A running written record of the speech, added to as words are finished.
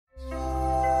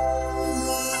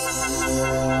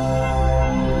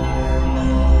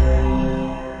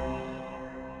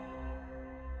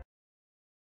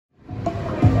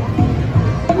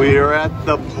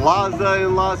the Plaza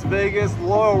in Las Vegas.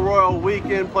 Loyal Royal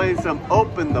weekend, playing some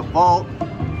Open the Vault.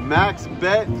 Max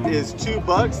bet is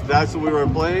 $2. That's what we were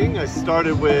playing. I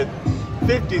started with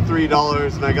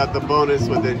 $53 and I got the bonus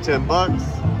within $10.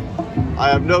 I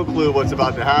have no clue what's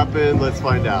about to happen. Let's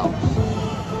find out.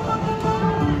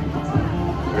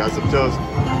 We got some toast.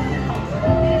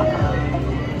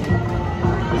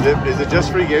 Is it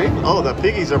just free game? Oh, the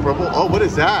piggies are purple. Oh, what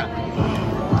is that?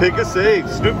 Pick a save.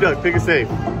 Snoop Dogg, pick a save.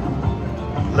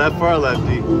 Left for our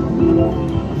lefty.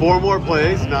 4 more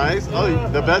plays. Nice. Oh,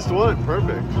 the best one.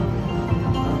 Perfect.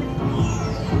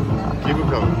 Keep it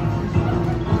going.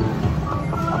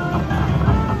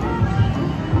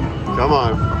 Come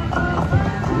on.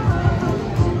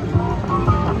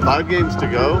 5 games to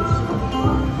go.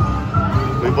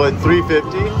 We played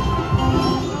 350.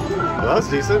 Well, that's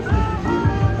decent.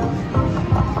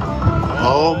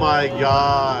 Oh my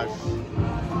gosh.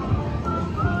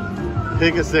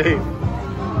 Pick a save.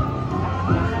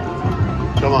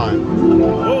 Come on.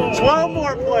 12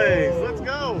 more plays. Let's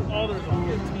go. Oh, there's a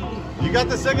 15. You got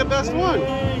the second best one.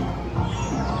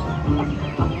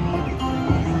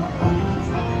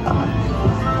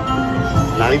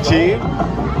 $19.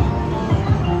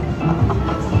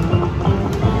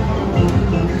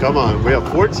 Come on. We have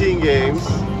 14 games.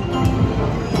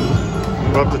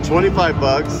 We're up to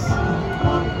 $25.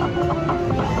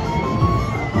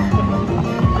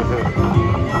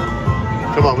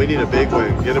 Come on, we need a big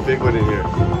win. Get a big win in here.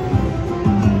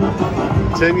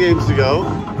 10 games to go.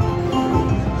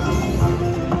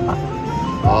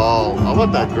 Oh, I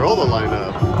want that girl to line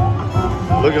up.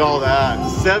 Look at all that.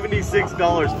 $76,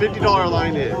 $50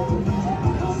 line in.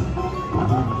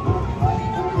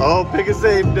 Oh, pick a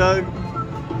save, Doug.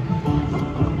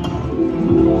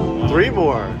 3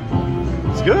 more.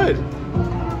 It's good.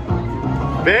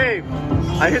 Babe,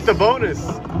 I hit the bonus.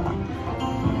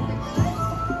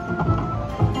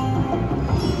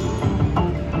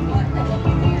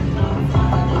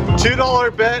 $2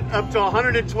 bet up to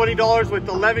 $120 with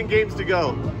 11 games to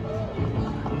go.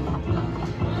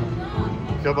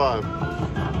 Come on.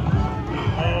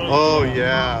 Oh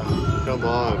yeah, come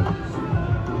on.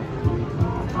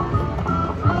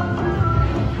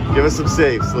 Give us some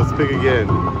saves. Let's pick again.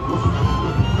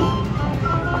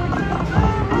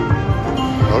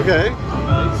 Okay.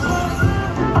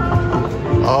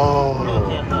 Oh,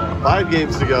 5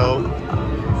 games to go.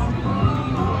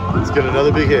 Let's get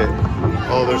another big hit.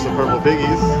 Oh, there's some purple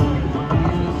piggies.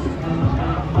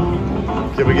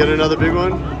 Can we get another big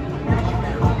one?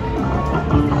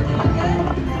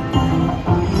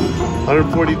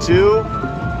 142.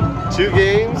 2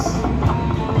 games.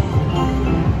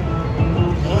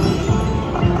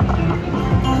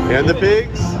 And the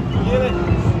pigs.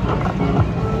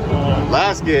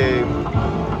 Last game.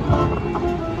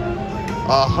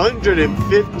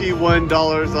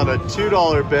 $151 on a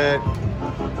 $2 bet.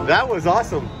 That was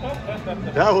awesome.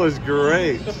 That was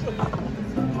great.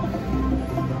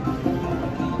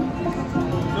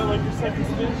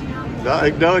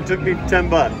 No, it took me $10.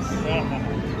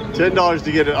 $10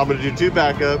 to get it. I'm gonna do 2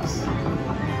 backups.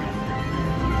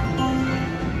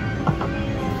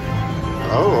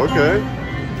 Oh, okay.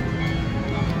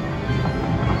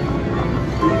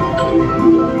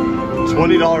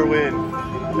 $20 win.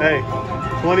 Hey,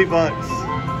 $20.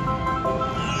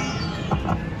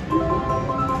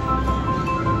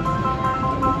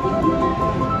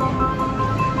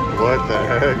 What the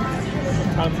heck?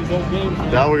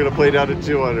 Now we're gonna play down to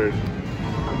 200.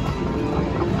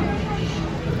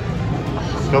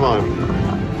 Come on.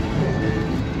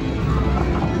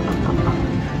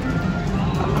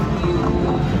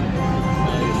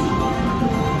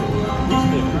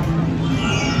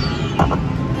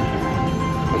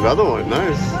 Another one,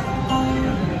 nice.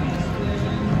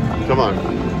 Come on.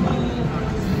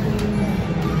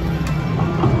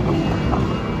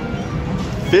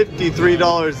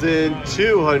 $53 in,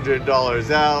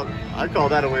 $200 out. I call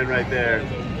that a win right there.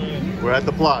 We're at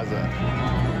the Plaza.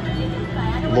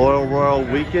 Loyal Royal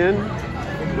weekend.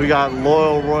 We got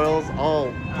Loyal Royals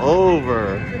all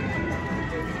over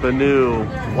the new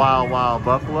Wow Wow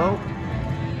Buffalo.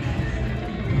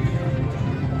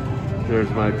 There's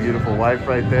my beautiful wife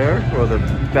right there, or the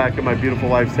back of my beautiful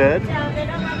wife's head. No, they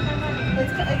don't have the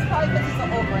It's probably because it's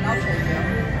over, and I'll show you.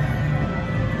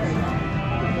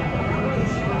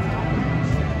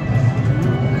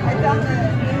 I found the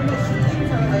new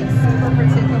machines are like super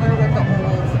particular with the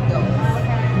holes and goes.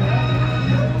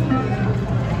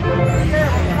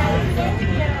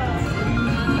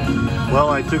 Well,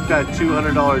 I took that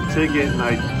 $200 ticket and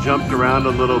I jumped around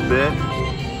a little bit.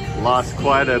 Lost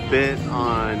quite a bit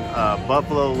on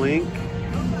Buffalo Link.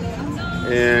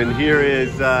 And here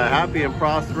is Happy and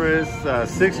Prosperous,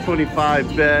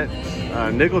 625 bet,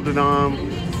 nickel denom.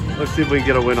 Let's see if we can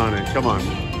get a win on it. Come on.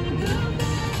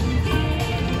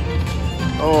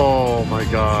 Oh my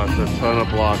gosh, a ton of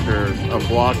blockers. I'm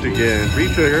blocked again.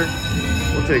 Re-trigger.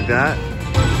 We'll take that.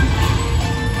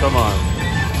 Come on.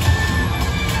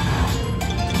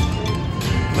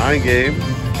 9 games.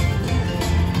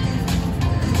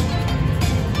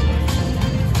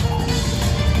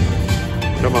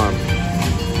 Come on.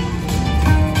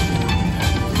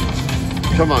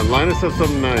 Come on, line us up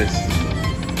something nice.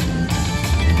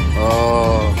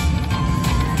 Oh.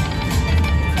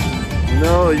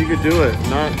 No, you could do it.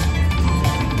 Not.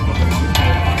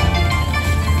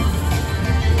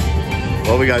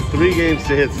 Well, we got 3 games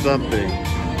to hit something.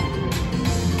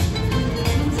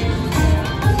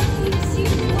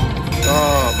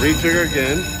 Oh, re-trigger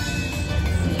again.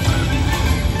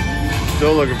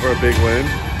 Still looking for a big win.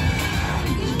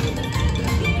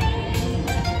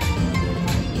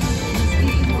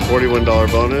 $41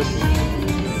 bonus.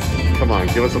 Come on,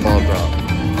 give us a ball drop.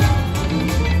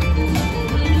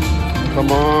 Come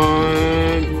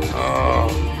on. Oh.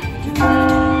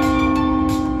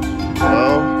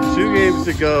 Well, 2 games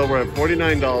to go. We're at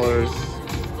 $49.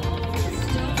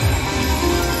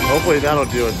 Hopefully that'll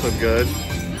do us some good.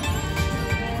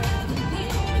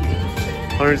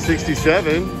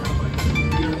 167.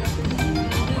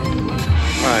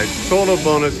 All right, total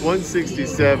bonus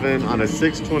 167 on a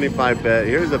 625 bet.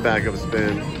 Here's a backup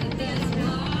spin.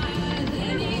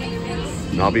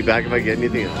 And I'll be back if I get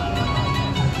anything else.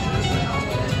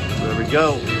 There we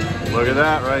go. Look at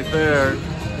that right there.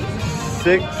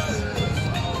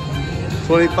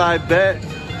 625 bet.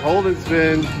 Hold and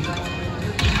spin.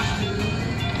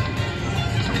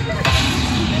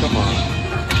 Come on.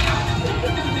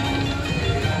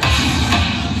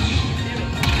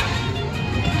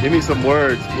 Give me some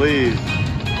words, please.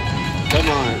 Come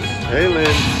on. Hey,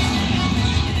 Lynn.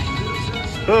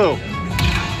 Who?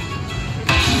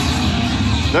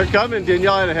 They're coming.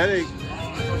 Danielle had a headache.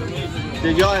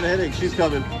 Danielle had a headache. She's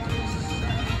coming.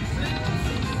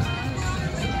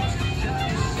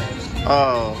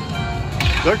 Oh.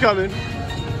 They're coming.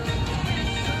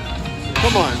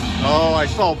 Come on. Oh, I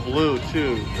saw blue,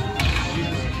 too.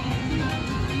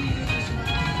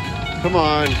 Come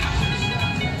on.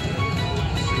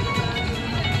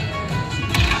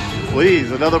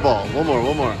 Please, another ball. One more,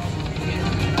 one more.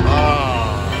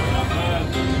 Oh.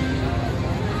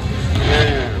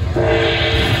 Man.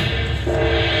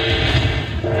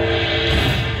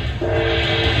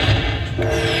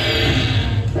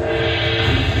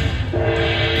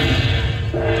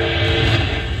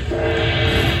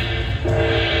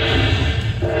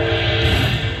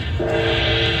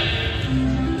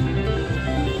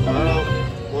 Well,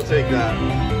 we'll take that.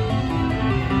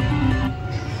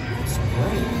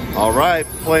 All right,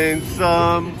 playing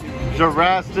some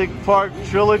Jurassic Park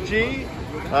Trilogy.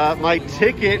 My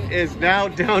ticket is now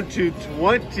down to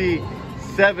 $27.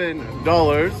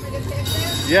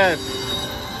 Yes.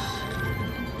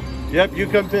 Yep, you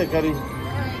come pick, honey.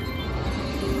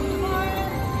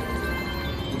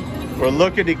 We're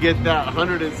looking to get that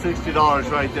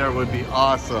 $160 right there would be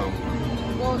awesome.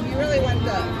 Well, if you really want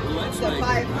the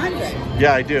 500.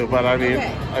 Yeah, I do, but I mean,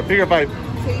 Okay. I figure if I...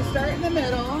 So you start in the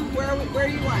middle. Where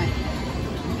do you want?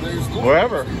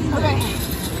 Wherever. Okay.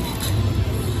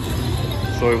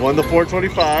 So we won the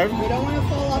 425. We don't want to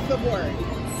fall off the board.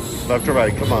 Left to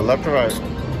right. Come on, left to right.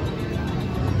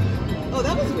 Oh,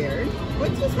 that was weird.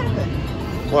 What just happened?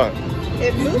 What?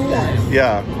 It moved us.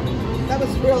 Yeah. That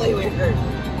was really weird.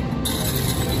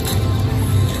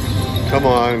 Come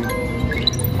on.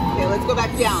 Okay, let's go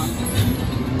back down.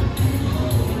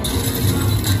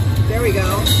 There we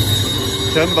go.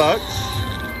 $10.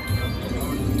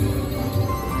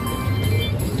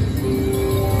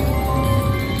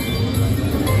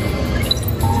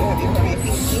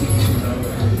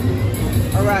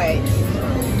 All right,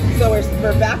 so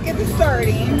we're back at the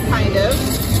starting, kind of.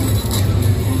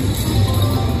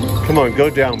 Come on, go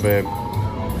down, babe.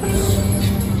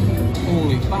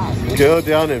 Only 5. Go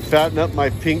down and fatten up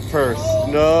my pink purse. Oh.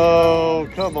 No,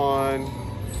 come on.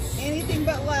 Anything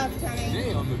but left, honey.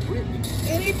 Damn, the Britney.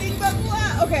 Anything but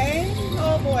left. Okay.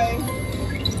 Oh boy.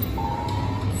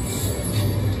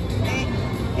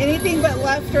 Anything but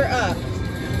left or up.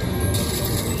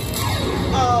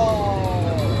 Oh.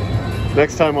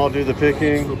 Next time I'll do the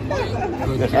picking.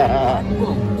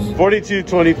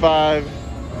 42.25.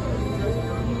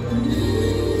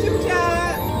 Super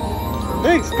chat.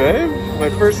 Thanks, babe. My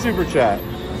first super chat.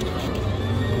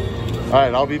 All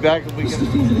right, I'll be back if we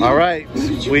can. All right,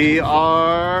 we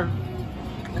are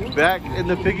back in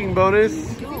the picking bonus.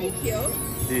 Isn't he cute?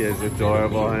 He is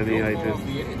adorable, honey. I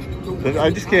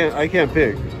can't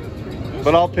pick.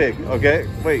 But I'll pick, okay?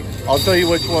 Wait, I'll tell you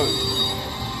which one.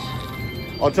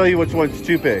 I'll tell you which ones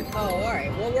to pick. Oh, all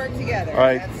right. We'll work together. All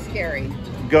right. That's scary.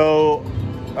 Go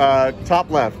top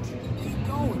left.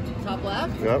 Top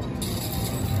left? Yep.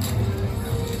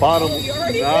 Bottom. Oh, you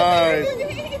already nice. did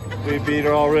that. We beat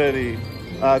her already.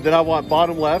 Then I want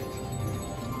bottom left.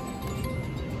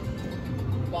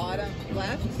 Bottom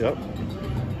left? Yep.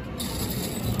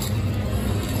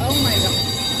 Oh my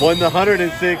god. Won the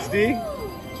 160.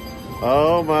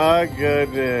 Oh my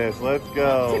goodness. Let's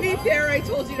go. To be fair, I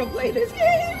told you to play this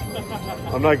game.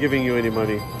 I'm not giving you any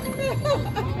money.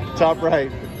 Top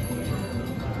right.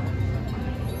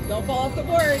 Don't fall off the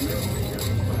board.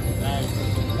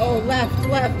 Oh, left,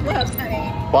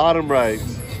 honey. Bottom right.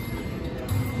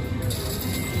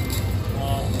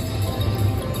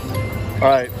 All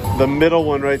right, the middle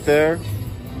one right there.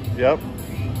 Yep.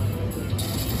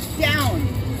 Down.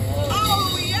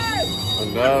 Oh, yes.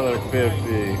 Another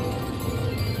 50.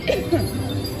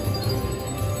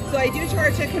 So I do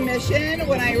charge a commission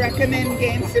when I recommend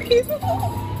games to people.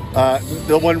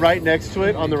 The one right next to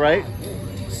it on the right.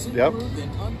 Yep.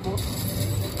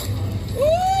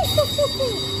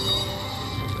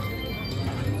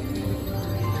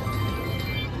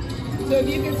 So if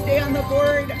you can stay on the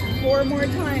board 4 more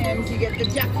times, you get the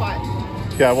jackpot.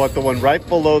 Yeah, I want the one right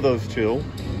below those two.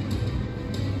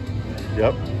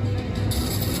 Yep.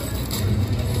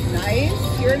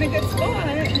 Nice. You're in a good spot.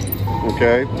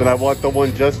 Okay. Then I want the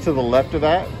one just to the left of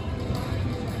that.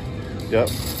 Yep.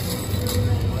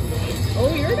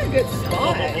 Oh, you're in a good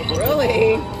spot.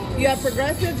 Really? You have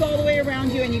progressives all the way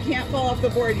around you and you can't fall off the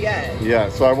board yet. Yeah,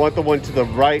 so I want the one to the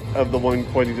right of the one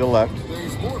pointing to the left.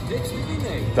 There's more picks to be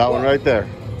made. That one right there.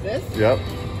 This? Yep.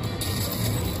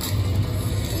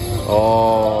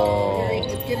 Oh.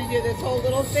 It's going to do this whole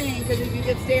little thing because if you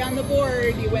can stay on the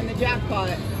board, you win the jackpot.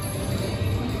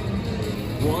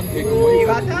 One pick Ooh, away. you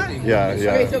got that? Yeah,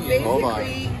 yeah. Okay, so Hold on.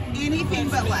 basically anything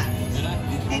but left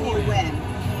and you win.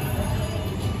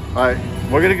 All right,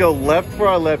 we're gonna go left for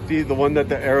our lefty, the one that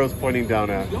the arrow's pointing down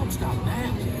at. Don't stop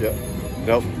that. Yep.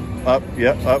 Nope. Up.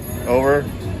 Yep. Up. Over.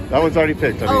 That one's already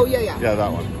picked. Oh, yeah. Yeah,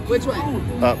 that one. Which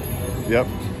one? Up. Yep.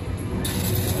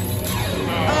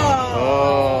 Oh,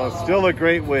 Oh, still a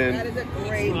great win. that is a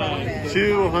great bonus.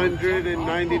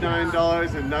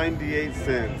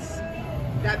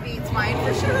 $299.98. That beats mine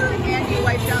for sure. And you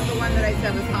wiped out the one that I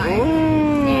said was high.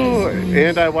 Ooh.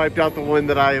 And I wiped out the one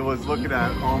that I was looking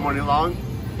at all morning long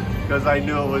because I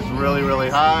knew it was really, really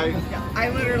high. Yeah, I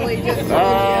literally just told you.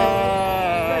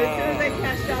 But as soon as I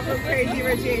cashed out those crazy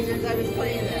rich Asians, I was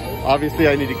playing it. Obviously,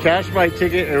 I need to cash my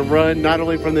ticket and run not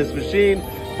only from this machine,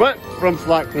 but from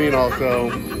Slot Queen also.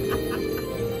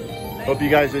 Hope you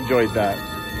guys enjoyed that.